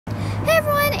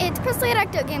Presley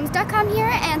at ActOutGames.com here,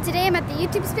 and today I'm at the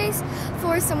YouTube space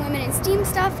for some Women in STEAM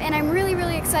stuff, and I'm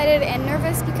really excited and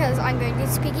nervous because I'm going to be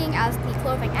speaking as the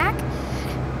clothing act,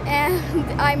 and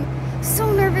I'm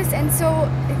so nervous and so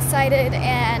excited,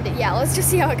 and yeah, let's just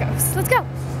see how it goes. Let's go!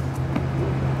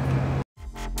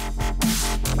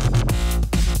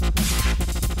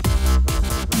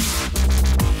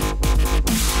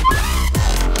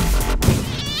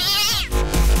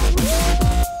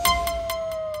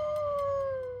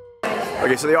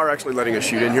 Okay, so they are actually letting us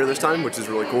shoot in here this time, which is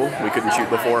really cool. We couldn't shoot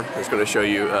before. I'm just going to show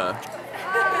you,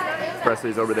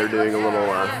 Presley's over there doing a little,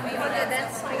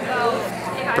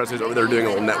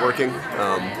 networking,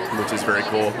 which is very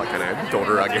cool. I kind of told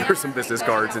her, I gave her some business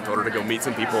cards and told her to go meet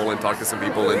some people and talk to some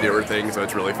people and do her thing, so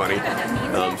it's really funny.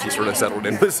 She's sort of settled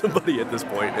in with somebody at this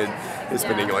point and is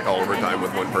spending like all of her time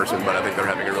with one person, but I think they're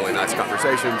having a really nice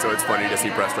conversation, so it's funny to see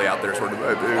Presley out there sort of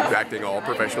acting all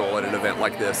professional at an event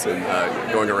like this and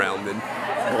going around and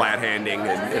glad-handing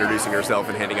and introducing herself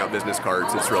and handing out business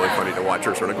cards. It's really funny to watch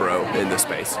her sort of grow in this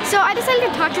space. So I decided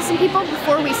to talk to some people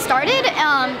before we started,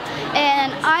 and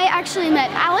I actually met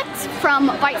Alex from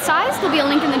Bite Size. There'll be a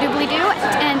link in the doobly-doo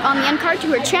and on the end card to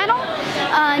her channel.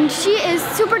 And she is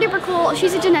super duper cool.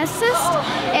 She's a geneticist,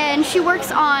 and she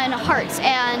works on hearts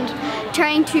and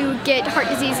trying to get heart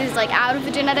diseases like out of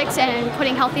the genetics and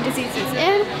putting healthy diseases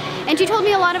in. And she told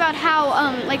me a lot about how,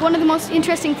 like one of the most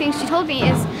interesting things she told me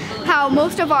is how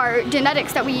most of our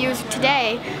genetics that we use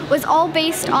today was all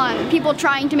based on people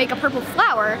trying to make a purple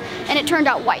flower, and it turned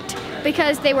out white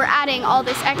because they were adding all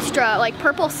this extra, like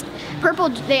purple.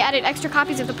 They added extra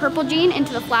copies of the purple gene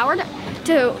into the flower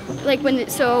to like when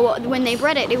they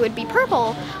bred it, it would be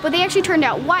purple, but they actually turned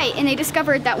out white, and they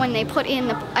discovered that when they put in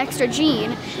the extra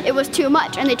gene, it was too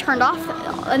much, and they turned off,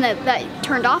 that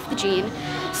turned off the gene.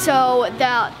 So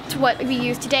that's what we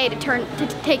use today to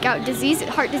take out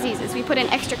heart diseases. We put in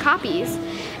extra copies,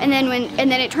 and then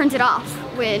it turns it off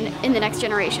in the next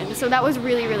generation. So that was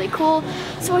really cool.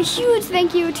 So a huge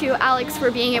thank you to Alex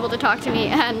for being able to talk to me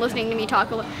and listening to me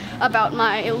talk about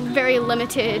my very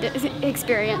limited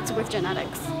experience with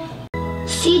genetics.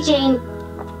 CJane.org.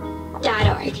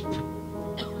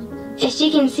 If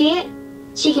she can see it,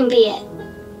 she can be it.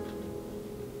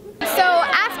 So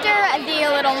after the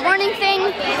little morning thing,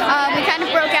 we kind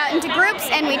of broke out into groups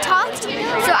and we talked.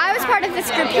 So I was part of this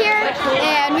group here,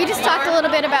 and we just talked a little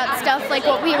bit about stuff like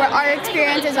our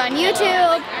experiences on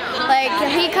YouTube, like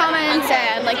hate comments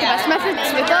and like the best methods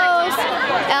with those.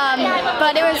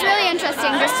 But it was really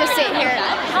interesting just to sit here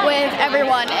with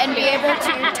everyone and be able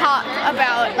to talk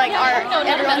about like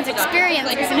everyone's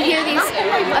experiences and hear these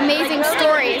amazing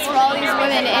stories from all these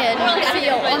women in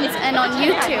fields and on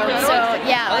YouTube. So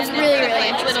yeah, it was really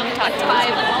interesting to talk to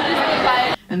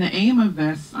them. And the aim of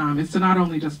this is to not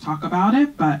only just talk about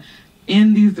it, but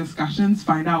in these discussions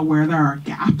find out where there are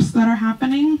gaps that are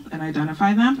happening and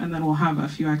identify them, and then we'll have a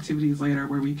few activities later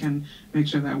where we can make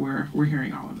sure that we're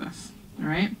hearing all of this. All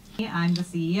right? I'm the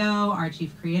CEO, our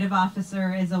Chief Creative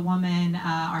Officer is a woman,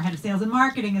 our Head of Sales and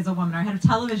Marketing is a woman, our Head of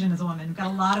Television is a woman. We've got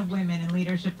a lot of women in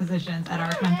leadership positions at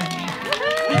our company,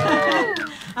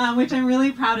 which I'm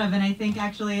really proud of, and I think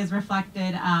actually is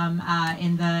reflected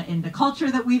in the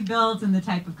culture that we've built and the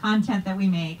type of content that we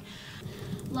make.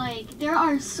 Like, there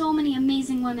are so many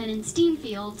amazing women in STEAM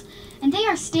fields, and they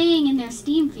are staying in their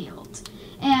STEAM fields.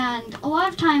 And a lot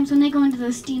of times when they go into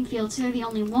those STEAM fields, they're the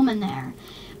only woman there.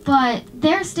 But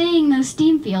they're staying in those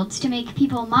STEAM fields to make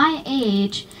people my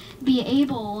age be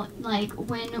able, like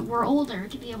when we're older,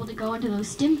 to be able to go into those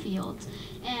STEM fields.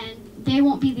 And they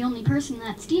won't be the only person in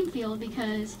that STEAM field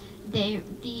because the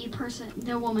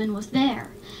woman was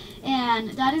there. And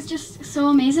that is just so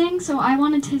amazing. So I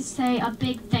wanted to say a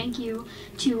big thank you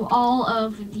to all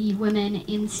of the women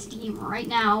in STEAM right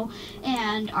now,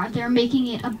 and they're making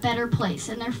it a better place,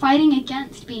 and they're fighting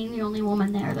against being the only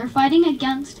woman there. They're fighting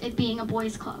against it being a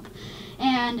boys' club.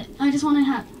 And I just want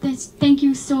to thank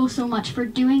you so much for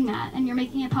doing that, and you're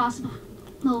making it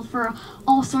possible for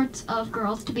all sorts of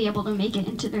girls to be able to make it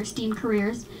into their STEAM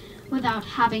careers without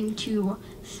having to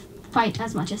fight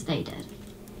as much as they did.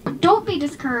 Don't be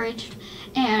discouraged,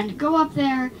 and go up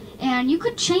there, and you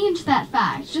could change that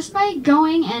fact. Just by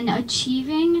going and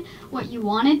achieving what you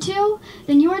wanted to,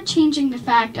 then you are changing the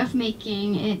fact of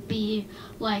making it be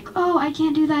like, oh, I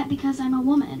can't do that because I'm a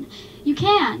woman. You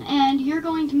can, and you're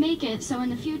going to make it so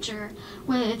in the future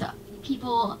with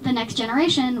people, the next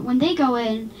generation, when they go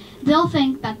in, they'll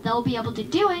think that they'll be able to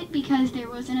do it because there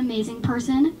was an amazing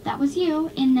person, that was you,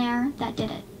 in there that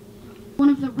did it. One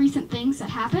of the recent things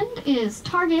that happened is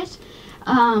Target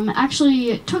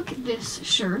actually took this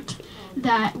shirt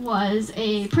that was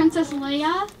a Princess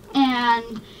Leia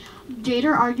and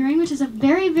Vader arguing, which is a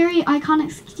very, very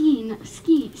iconic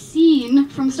scene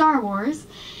from Star Wars.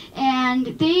 And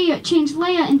they changed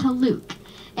Leia into Luke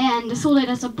and sold it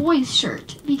as a boy's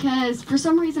shirt because for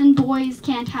some reason boys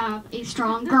can't have a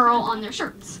strong girl on their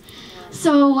shirts.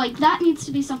 So like that needs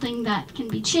to be something that can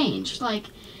be changed. Like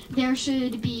there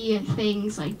should be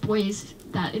things like boys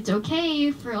that it's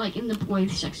okay for like in the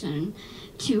boys section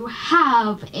to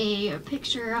have a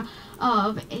picture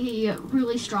of a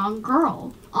really strong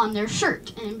girl on their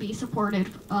shirt and be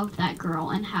supportive of that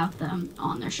girl and have them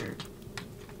on their shirt.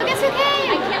 It's okay.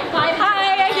 I can't find it.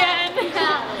 Hi again.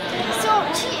 Yeah. So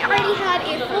she already had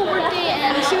a full work day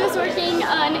and she was working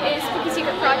on a spooky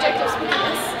secret project of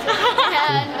spookiness.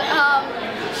 And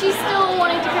she still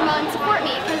wanted to come out and support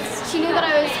me because she knew that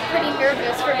I was pretty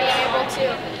nervous for being able to,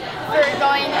 for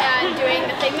going and doing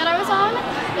the thing that I was on.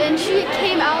 And she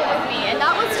came out with me and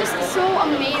that was just so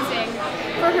amazing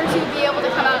for her to be able to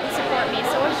come out and support me.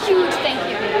 So a huge thank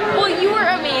you. Well, you were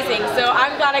amazing, so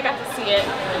I'm glad I got to see it.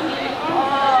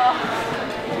 Oh,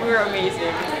 you were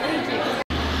amazing. Thank you.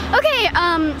 Okay,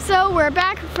 so we're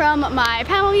back from my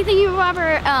panel meeting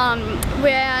whatever,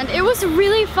 and it was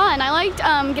really fun. I liked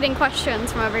getting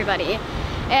questions from everybody.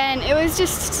 And it was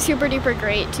just super duper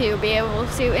great to be able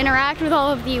to interact with all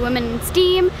of the women in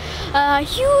STEAM.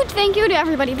 Huge thank you to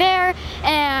everybody there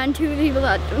and to the people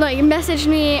that like messaged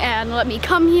me and let me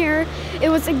come here. It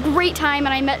was a great time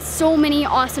and I met so many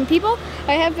awesome people.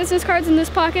 I have business cards in this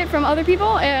pocket from other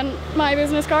people and my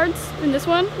business cards in this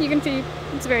one. You can see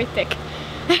it's very thick.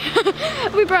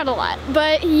 We brought a lot,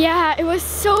 but yeah, it was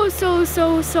so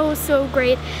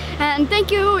great. And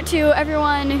thank you to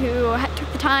everyone who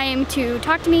took the time to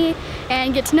talk to me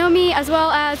and get to know me, as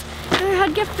well as I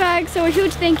had gift bags, so a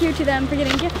huge thank you to them for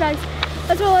getting gift bags,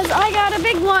 as well as I got a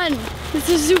big one. This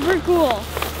is super cool.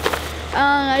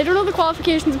 I don't know the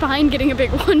qualifications behind getting a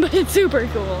big one, but it's super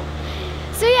cool.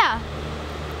 So yeah,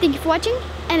 thank you for watching,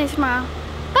 and it's tomorrow.